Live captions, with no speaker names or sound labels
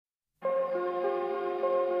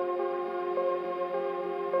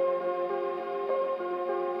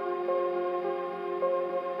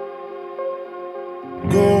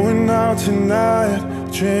out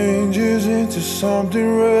tonight changes into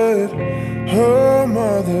something red. Her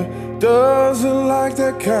mother doesn't like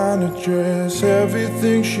that kind of dress.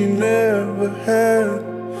 Everything she never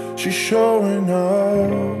had, she's showing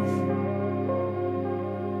off.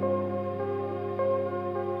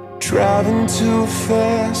 Driving too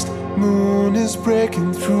fast, moon is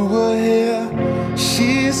breaking through her hair.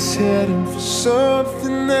 She's heading for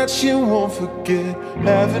something that she won't forget.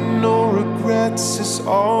 Having no regrets is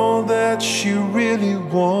all that she really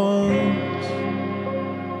wants.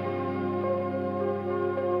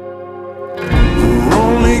 We're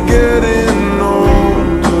only getting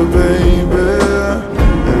older, baby,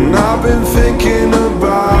 and I've been thinking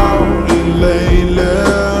about it lately.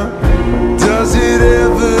 Does it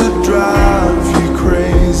ever drive you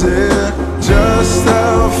crazy just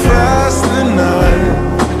how fast the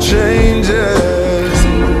night changes?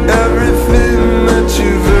 Everything that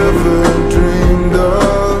you've ever dreamed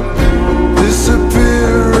of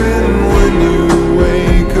disappearing when you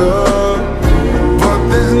wake up. But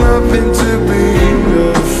there's nothing to be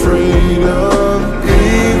afraid of.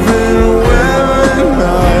 Even when the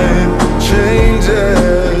night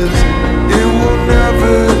changes, it will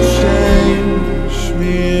never change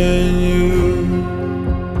me and you.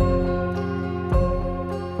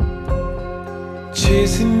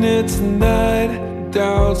 Chasing it tonight,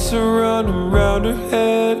 doubts are running around her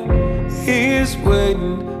head. He's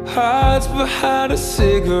waiting, hides behind a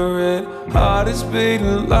cigarette. Heart is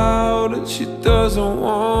beating loud and she doesn't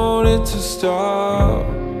want it to stop.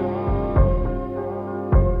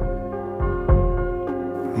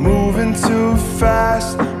 Moving too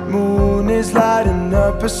fast, moon is lighting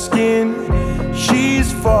up her skin.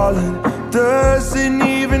 She's falling, doesn't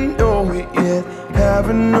even know it yet.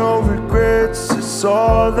 Having no regrets is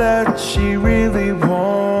all that she really wants.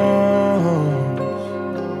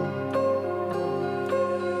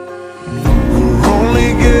 We're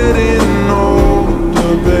only getting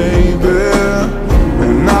older, baby,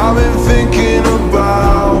 and I've been thinking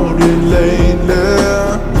about it lately.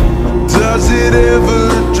 Does it ever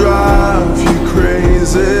drive you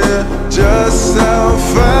crazy just how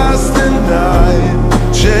fast the night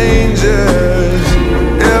changes?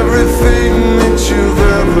 Everything that you've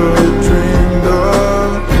ever dreamed of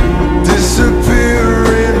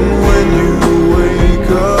disappearing when you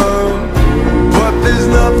wake up. But there's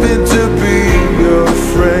nothing to be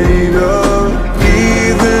afraid of.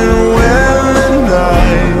 Even when the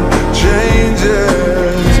night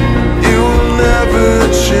changes, it will never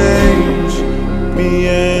change me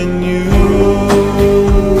and you.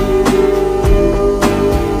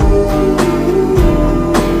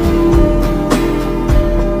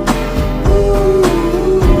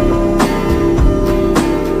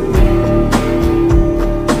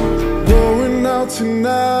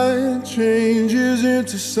 Tonight changes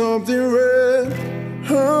into something red.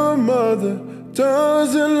 Her mother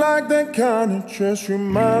doesn't like that kind of dress.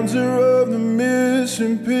 Reminds her of the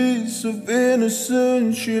missing piece of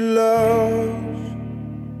innocence she lost.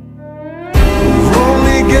 We're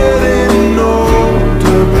only getting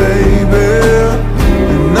older, baby,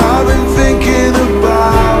 and I've been thinking